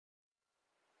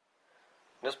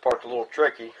This part's a little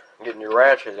tricky, getting your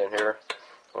ratchet in here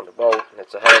on the bolt.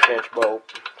 It's a 1/2 inch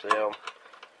bolt. See how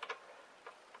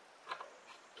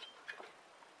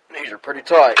these are pretty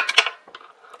tight.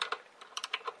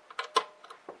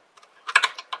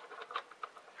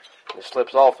 It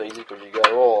slips off easy because you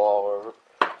got oil all over it.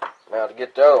 Now to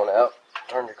get the other one out,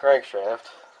 turn your crankshaft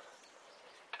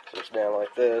so it's down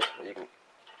like this. You can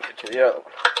get to the other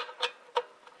one.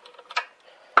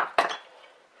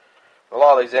 A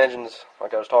lot of these engines,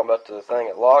 like I was talking about the thing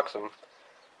that locks them,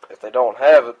 if they don't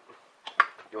have it,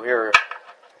 you'll hear it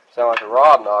sound like a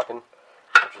rod knocking,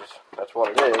 that's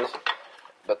what it is.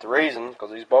 But the reason,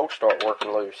 because these bolts start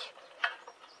working loose.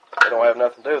 They don't have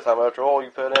nothing to do with how much oil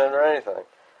you put in or anything.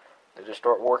 They just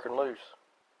start working loose.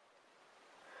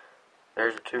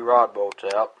 There's the 2 rod bolts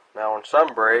out. Now on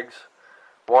some Briggs,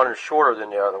 one is shorter than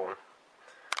the other one.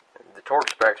 The torque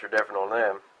specs are different on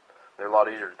them. They're a lot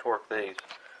easier to torque these.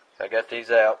 I got these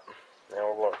out. Now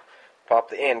we're going to pop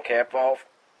the end cap off.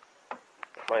 I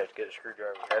might have to get a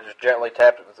screwdriver. I just gently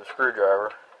tapped it with a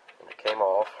screwdriver and it came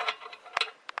off.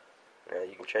 Now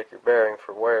you can check your bearing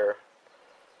for wear.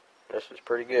 This is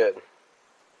pretty good.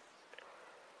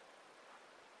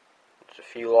 It's a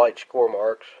few light score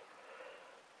marks.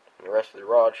 And the rest of the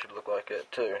rod should look like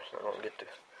that too. So I'm going to get the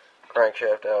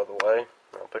crankshaft out of the way.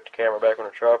 I'll put the camera back on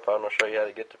the tripod and I'll show you how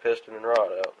to get the piston and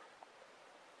rod out.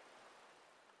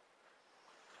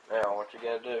 Now what you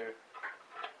got to do,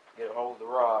 get a hold of the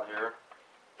rod here,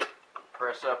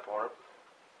 press up on it,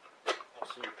 you'll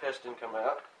see your piston come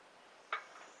out.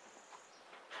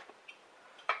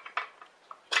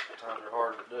 Sometimes they're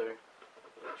hard to do,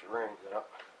 get your rings out.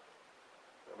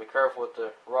 Now be careful that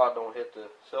the rod don't hit the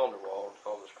cylinder wall and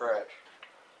cause a scratch.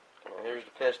 Now here's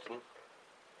the piston.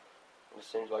 It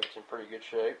seems like it's in pretty good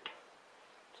shape.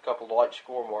 There's a couple light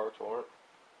score marks on it.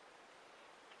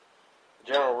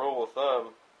 The general rule of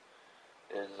thumb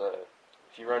is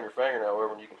if you run your fingernail over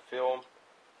them, you can feel them,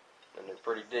 and they're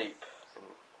pretty deep, and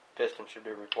the piston should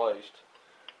be replaced.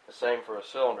 The same for a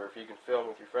cylinder. If you can feel them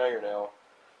with your fingernail,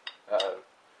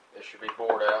 it should be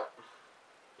bored out.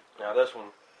 Now this one,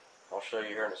 I'll show you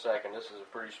here in a second. This is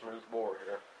a pretty smooth bore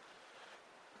here.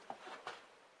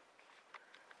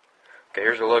 Okay,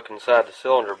 here's a look inside the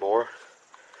cylinder bore.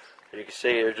 As you can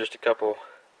see, there's just a couple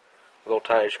little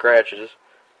tiny scratches.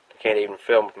 I can't even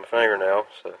feel them with my fingernail,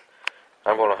 so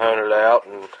I'm going to hone it out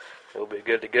and it'll be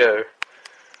good to go.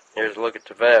 Here's a look at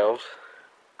the valves.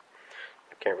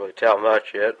 I can't really tell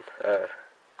much yet. I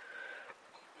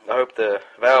hope the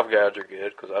valve guides are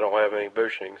good because I don't have any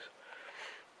bushings.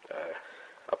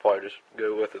 I'll probably just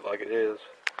go with it like it is.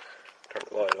 Turn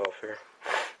the light off here.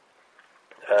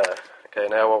 Okay,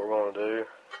 now what we're going to do,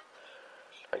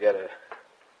 I'm going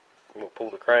to pull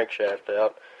the crankshaft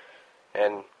out.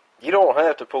 And you don't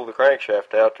have to pull the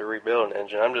crankshaft out to rebuild an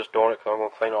engine. I'm just doing it because I'm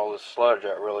going to clean all this sludge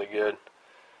out really good.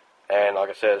 And like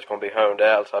I said, it's going to be honed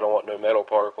out, so I don't want no metal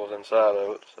particles inside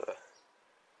of it. So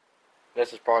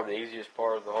this is probably the easiest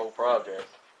part of the whole project.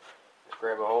 Just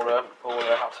grab a hold of it and pull it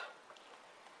out.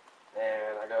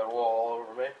 And I got oil all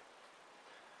over me.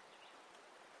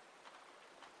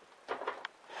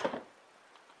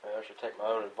 I should take my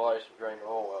own advice and drain the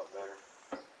oil out better.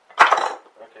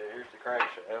 Okay, here's the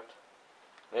crankshaft.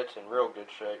 It's in real good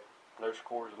shape. No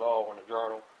scores at all in the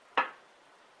journal.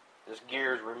 This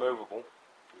gear is removable.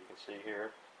 You can see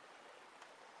here.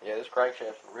 Yeah, this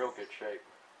crankshaft's in real good shape.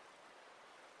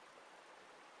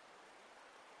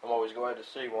 I'm always glad to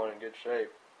see one in good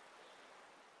shape.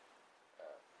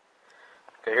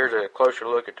 Okay, here's a closer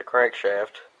look at the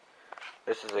crankshaft.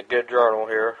 This is a good journal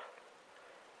here.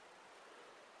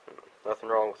 Nothing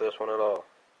wrong with this one at all.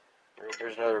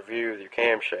 Here's another view of your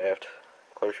camshaft.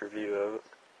 Closer view of it.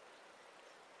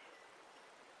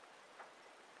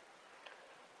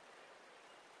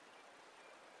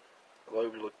 The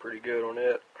lobes look pretty good on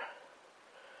it.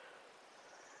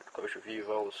 Closer view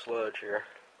of all the sludge here.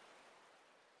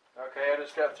 Okay, I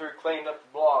just got through cleaning up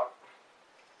the block.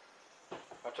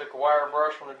 I took a wire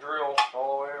brush from the drill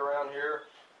all the way around here.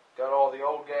 Got all the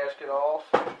old gasket off.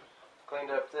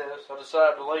 Cleaned up this. I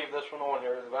decided to leave this one on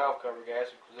here, the valve cover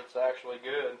gasket, because it's actually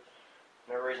good.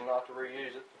 No reason not to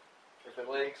reuse it. If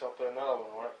it leaks, I'll put another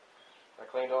one on it. I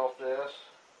cleaned off this,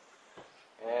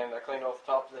 and I cleaned off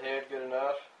the top of the head good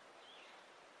enough.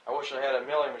 I wish I had a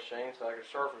milling machine so I could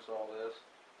surface all this,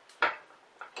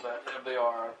 but it'll be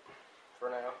alright for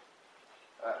now.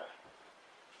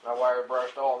 I wire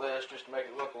brushed all this just to make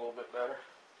it look a little bit better.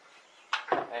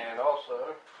 And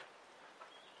also,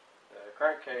 the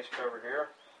crankcase cover here,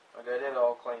 I got it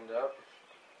all cleaned up.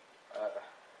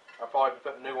 I'll probably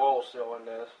put a new oil seal in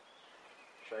this.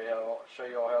 Show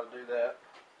you all how to do that.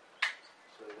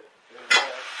 So there's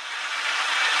that.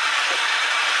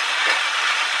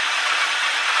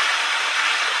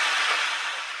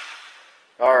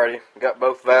 Alrighty, got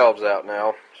both valves out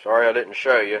now. Sorry I didn't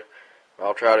show you.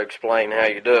 I'll try to explain how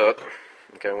you do it.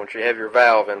 Okay, once you have your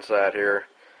valve inside here,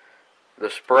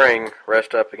 the spring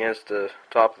rests up against the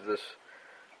top of this,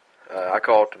 I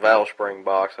call it the valve spring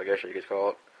box, I guess you could call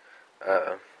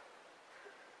it.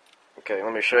 Okay,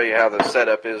 let me show you how the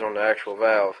setup is on the actual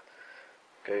valve.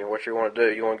 Okay, what you want to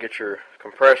do, you want to get your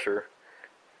compressor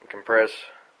and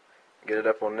get it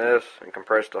up on this and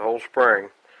compress the whole spring.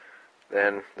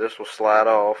 Then this will slide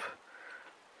off.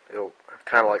 It'll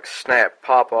kind of like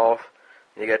pop off.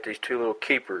 And you got these two little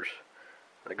keepers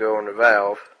that go on the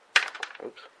valve.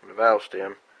 Oops, on the valve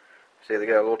stem. See, they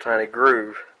got a little tiny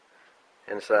groove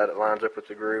inside that lines up with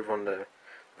the groove on the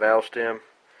valve stem.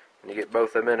 And you get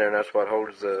both of them in there, and that's what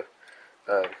holds the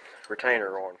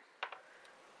retainer on.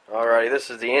 Alrighty, this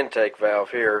is the intake valve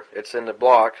here. It's in the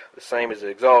block, the same as the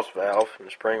exhaust valve, and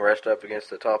the spring rests up against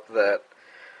the top of that.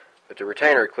 But the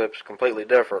retainer clip's completely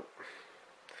different.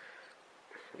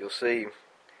 You'll see,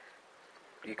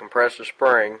 you compress the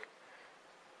spring,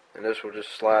 and this will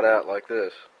just slide out like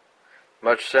this.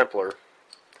 Much simpler.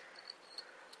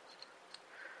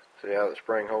 See how the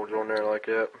spring holds on there like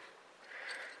that?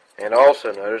 And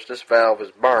also notice this valve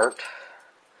is burnt.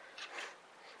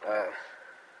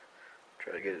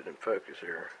 Try to get it in focus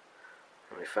here.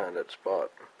 Let me find that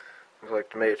spot. Looks like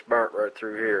to me it's burnt right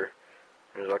through here.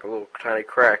 There's like a little tiny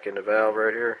crack in the valve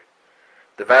right here.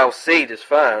 The valve seat is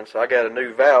fine, so I got a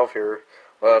new valve here.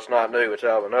 Well, it's not new, it's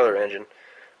out of another engine.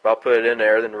 But I'll put it in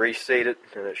there, then reseat it,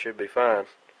 and it should be fine.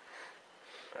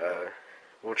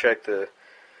 We'll check the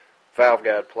valve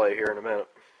guide play here in a minute.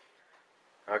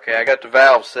 Okay, I got the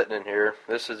valve sitting in here.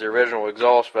 This is the original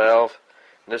exhaust valve.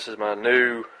 And this is my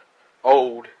new,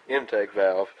 old intake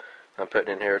valve I'm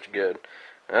putting in here. It's good.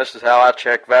 And this is how I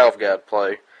check valve guide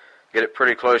play. Get it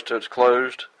pretty close to it's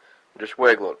closed. Just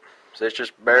wiggle it. So it's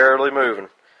just barely moving.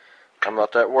 I'm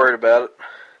not that worried about it.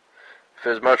 If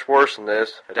it's much worse than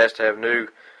this, it has to have new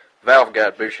valve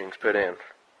guide bushings put in.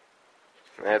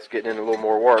 And that's getting into a little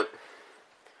more work.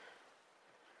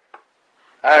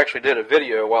 I actually did a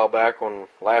video a while back on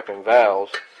lapping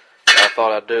valves. I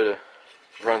thought I'd do to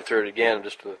run through it again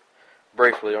just to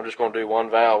briefly. I'm just going to do one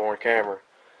valve on camera.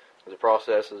 The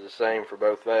process is the same for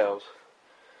both valves.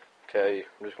 Okay,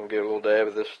 I'm just going to get a little dab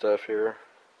of this stuff here.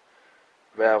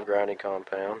 Valve grinding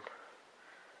compound.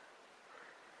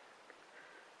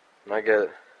 And I got a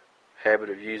habit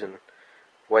of using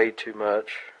way too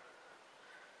much.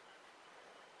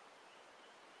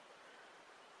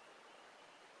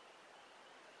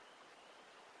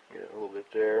 Get a little bit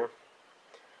there.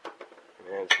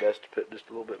 And it's best to put just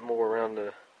a little bit more around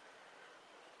the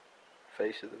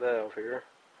face of the valve here.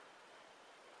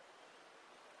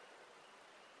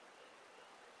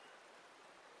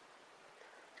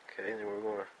 Okay, then we're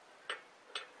going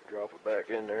to drop it back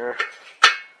in there.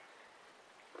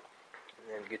 And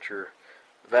then get your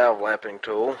valve lapping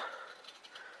tool.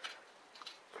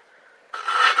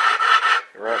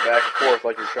 And right back and forth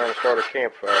like you're trying to start a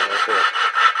campfire. That's it.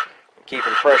 And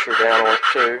keeping pressure down on it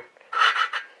too.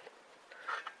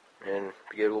 And if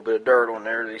you get a little bit of dirt on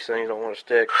there, these things don't want to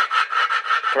stick.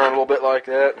 Turn a little bit like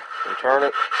that and turn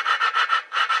it.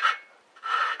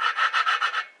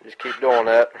 Just keep doing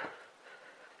that.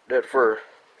 Do it for,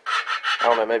 I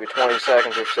don't know, maybe 20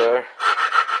 seconds or so.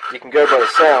 You can go by the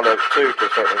sound of it too to a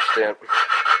certain extent.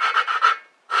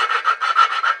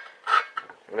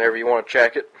 Whenever you want to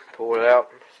check it, pull it out.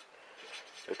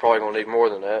 You're probably going to need more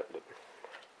than that. But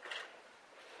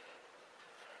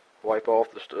wipe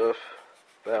off the stuff.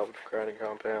 Valve grinding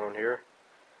compound on here.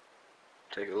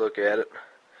 Take a look at it.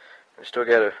 I still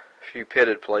got a few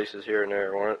pitted places here and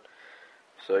there on it.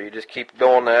 So you just keep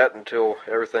doing that until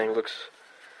everything looks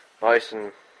nice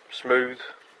and smooth.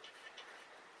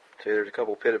 See, there's a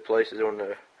couple pitted places on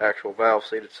the actual valve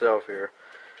seat itself here.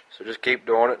 So just keep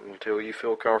doing it until you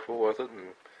feel comfortable with it,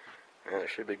 and it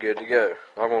should be good to go.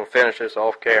 I'm going to finish this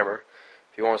off camera.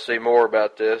 If you want to see more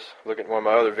about this, look at one of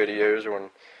my other videos on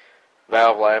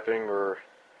valve lapping or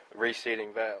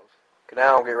reseating valves. Okay,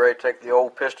 now I'll get ready to take the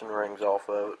old piston rings off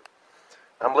of it.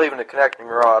 I'm leaving the connecting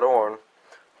rod on,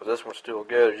 but this one's still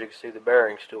good. As you can see, the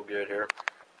bearing's still good here.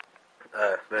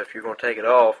 But if you're going to take it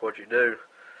off, what you do,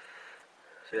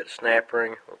 see that snap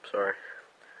ring? Oops, sorry.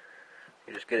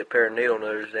 You just get a pair of needle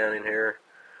nose down in here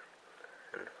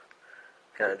and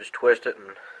kind of just twist it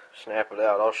and snap it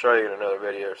out. I'll show you in another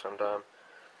video sometime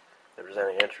if there's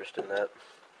any interest in that.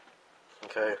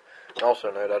 Okay,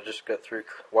 also note I just got through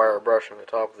wire brushing the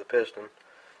top of the piston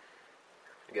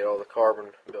to get all the carbon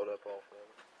built up off of it.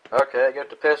 Okay, I got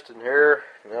the piston here.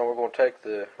 Now we're going to take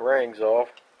the rings off.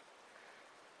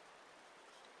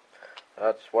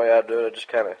 That's the way I do it. I just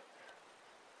kind of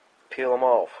peel them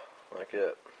off like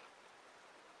that.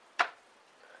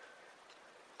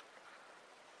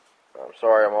 I'm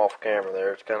sorry I'm off camera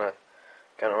there. It's kind of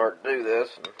hard to do this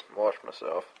and watch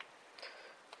myself.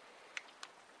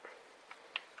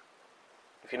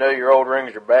 If you know your old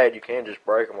rings are bad, you can just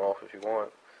break them off if you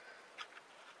want.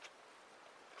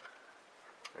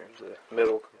 There's the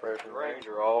middle compression. The rings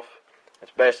are off.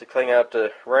 It's best to clean out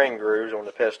the ring grooves on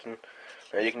the piston.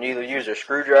 Now you can either use a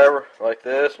screwdriver like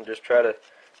this and just try to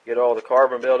get all the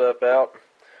carbon buildup out,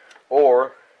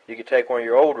 or you could take one of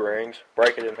your old rings,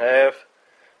 break it in half,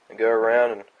 and go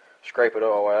around and scrape it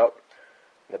all out.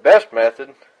 The best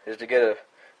method is to get a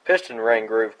piston ring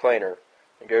groove cleaner.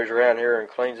 It goes around here and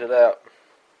cleans it out.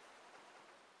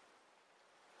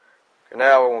 And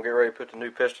now we're going to get ready to put the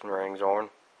new piston rings on.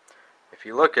 If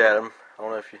you look at them, I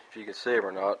don't know if you can see them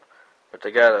or not, but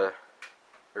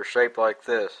they're shaped like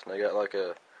this. And they got like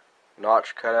a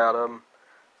notch cut out of them.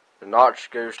 The notch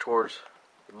goes towards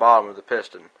the bottom of the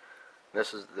piston.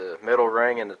 This is the middle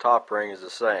ring, and the top ring is the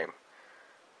same.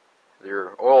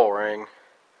 Your oil ring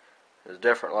is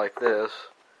different like this.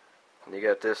 And you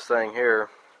got this thing here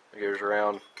that goes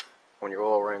around on your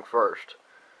oil ring first.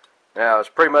 Now, it's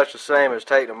pretty much the same as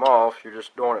taking them off. You're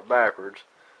just doing it backwards.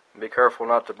 And be careful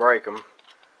not to break them.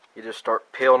 You just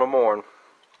start peeling them on.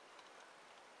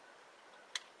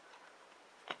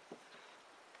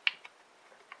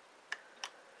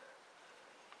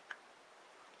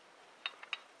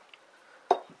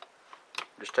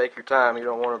 Just take your time. You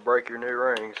don't want to break your new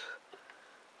rings.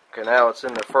 Okay, now it's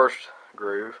in the first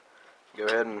groove. Go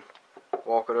ahead and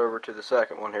walk it over to the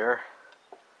second one here.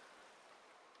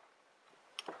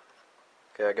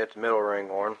 Okay, I got the middle ring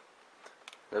on.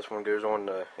 This one goes on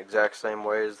the exact same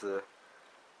way as the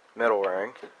middle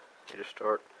ring. You just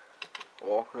start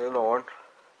walking it on.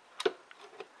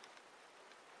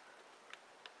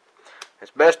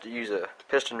 It's best to use a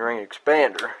piston ring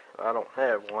expander. I don't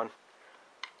have one.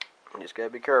 You just gotta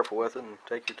be careful with it and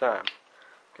take your time.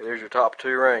 Okay, there's your top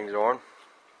two rings on.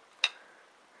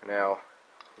 Now,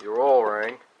 your oil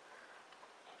ring.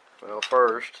 Well,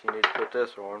 first you need to put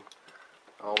this on.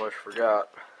 I almost forgot.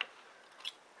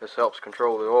 This helps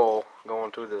control the oil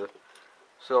going to the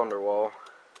cylinder wall.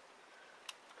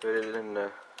 Put it in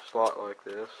the slot like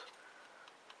this.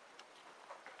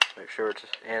 Make sure it's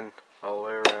in all the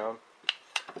way around.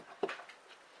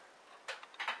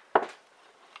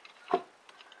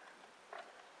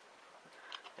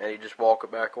 And you just walk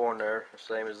it back on there, the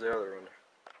same as the other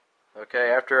one. Okay,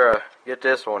 after I get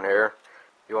this on here,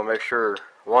 you want to make sure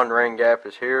one ring gap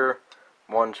is here,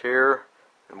 one's here,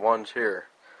 and one's here.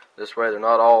 This way they're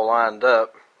not all lined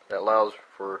up. That allows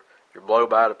for your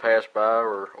blow-by to pass by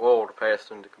or oil to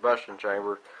pass into the combustion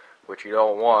chamber, which you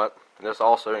don't want. And this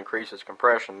also increases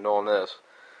compression doing this.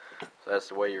 So that's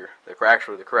the way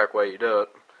actually the correct way you do it.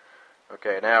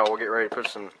 Okay, now we'll get ready to put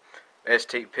some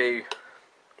STP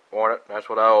on it. That's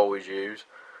what I always use.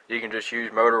 You can just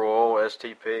use motor oil,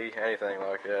 STP, anything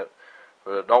like that.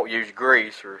 But don't use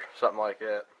grease or something like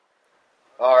that.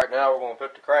 Alright, now we're going to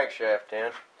put the crankshaft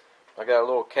in. I got a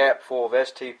little cap full of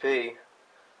STP.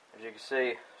 As you can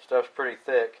see, stuff's pretty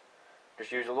thick.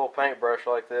 Just use a little paintbrush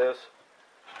like this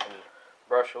and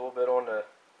brush a little bit on the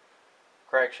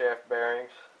crankshaft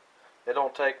bearings. It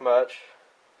don't take much.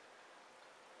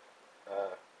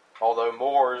 Although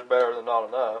more is better than not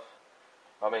enough.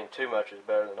 I mean, too much is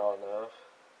better than not enough.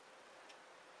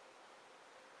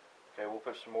 Okay, we'll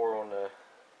put some more on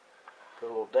put a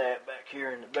little dab back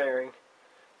here in the bearing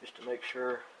just to make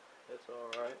sure that's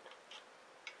alright.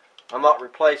 I'm not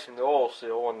replacing the oil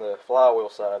seal on the flywheel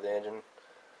side of the engine.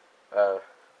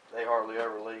 They hardly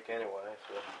ever leak anyway,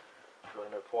 so there's really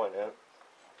no point in it.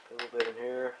 Put a little bit in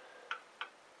here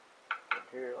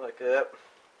like that.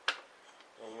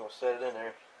 And you're going to set it in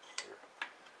there. Your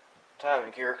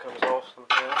timing gear comes off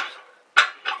sometimes.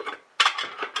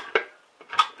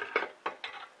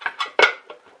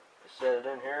 Set it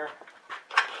in here.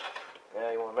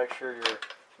 Now you want to make sure your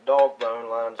dog bone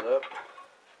lines up.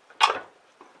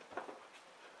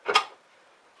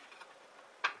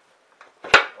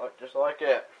 Just like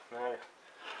that. Now,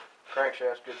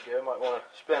 crankshaft's good to go. Might want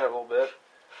to spin it a little bit.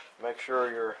 Make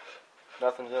sure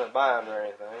nothing's in a bind or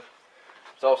anything.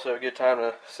 It's also a good time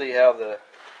to see how the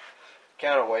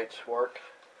counterweights work.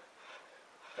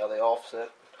 How they offset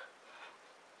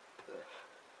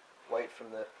the weight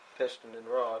from the piston and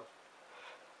rod.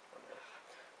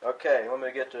 Okay, let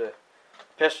me get the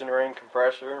piston ring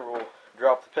compressor. We'll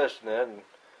drop the piston in and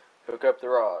hook up the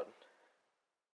rod.